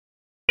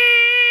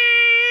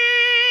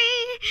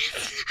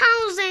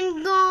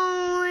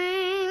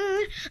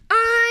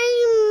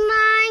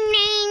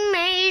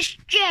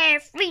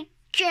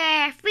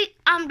Jeffy.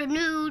 I'm the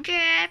new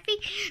Jeffy.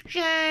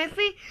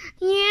 Jeffy.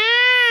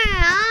 Yeah,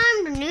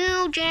 I'm the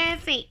new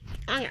Jeffy.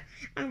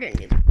 I'm the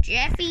new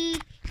Jeffy. You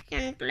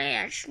can play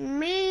as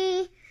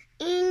me.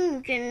 And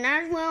you can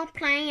as well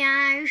play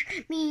as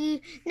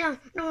me. No.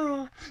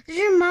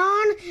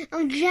 Simon,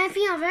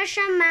 Jeffy of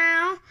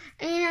SML.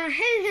 And I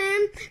hate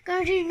him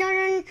because he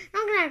doesn't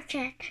like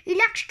that. He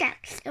likes that.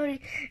 So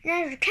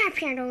there's a cat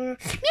piano.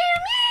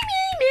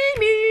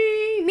 Me.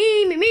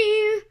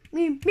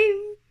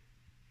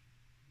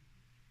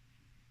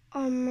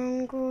 Oh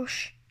my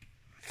gosh.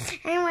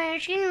 Anyway,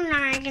 if you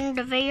like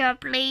the video,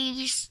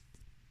 please.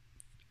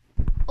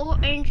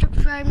 And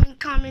subscribe and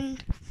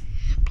comment.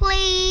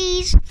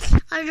 Please.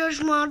 I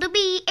just want to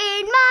be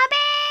in my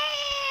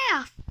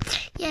bath.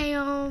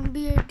 Yeah, I'll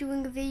be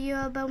doing a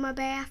video about my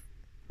bath.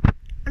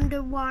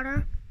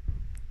 Underwater.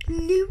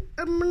 Please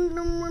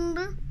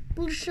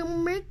show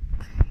me.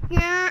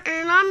 Yeah,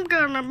 and I'm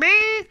gonna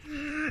be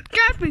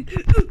Jeffy.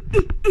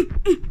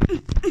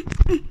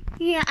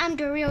 Yeah, I'm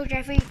the real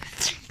Jeffy.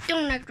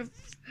 Don't like to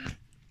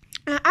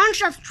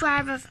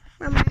unsubscribe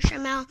from my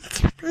channel,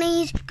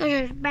 please, because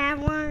there's bad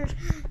words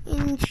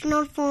and it's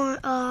not for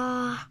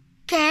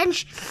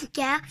kids.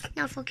 Yeah,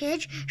 not for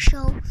kids.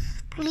 So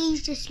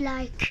please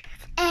dislike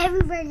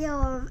every video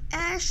of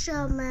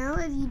SML.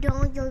 If you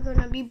don't, you're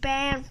gonna be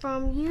banned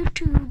from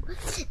YouTube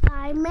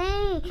by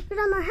me. Because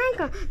I'm a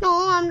hacker.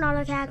 No, I'm not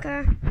a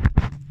hacker.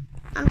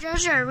 I'm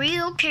just a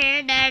real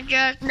kid that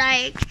just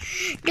likes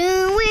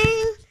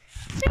doing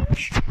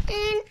things.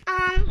 And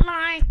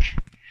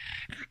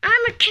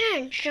I'm a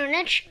kid, so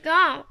let's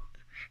go.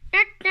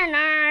 The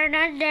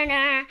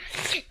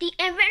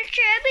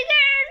adventure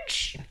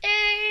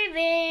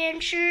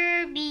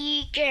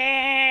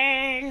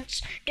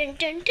begins. Dun,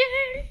 dun,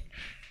 dun.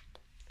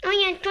 Oh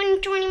yeah,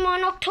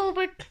 2021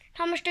 October.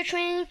 Thomas the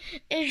Train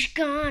is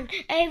gone.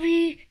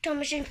 Every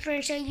Thomas and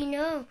friends say,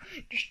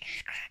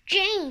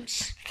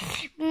 James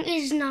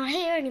is not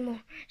here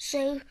anymore.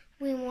 So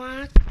we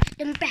want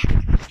them back.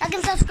 Like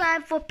and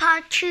subscribe for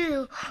part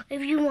 2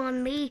 if you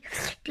want me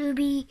to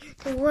be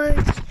the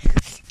worst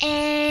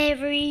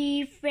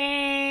every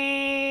friend.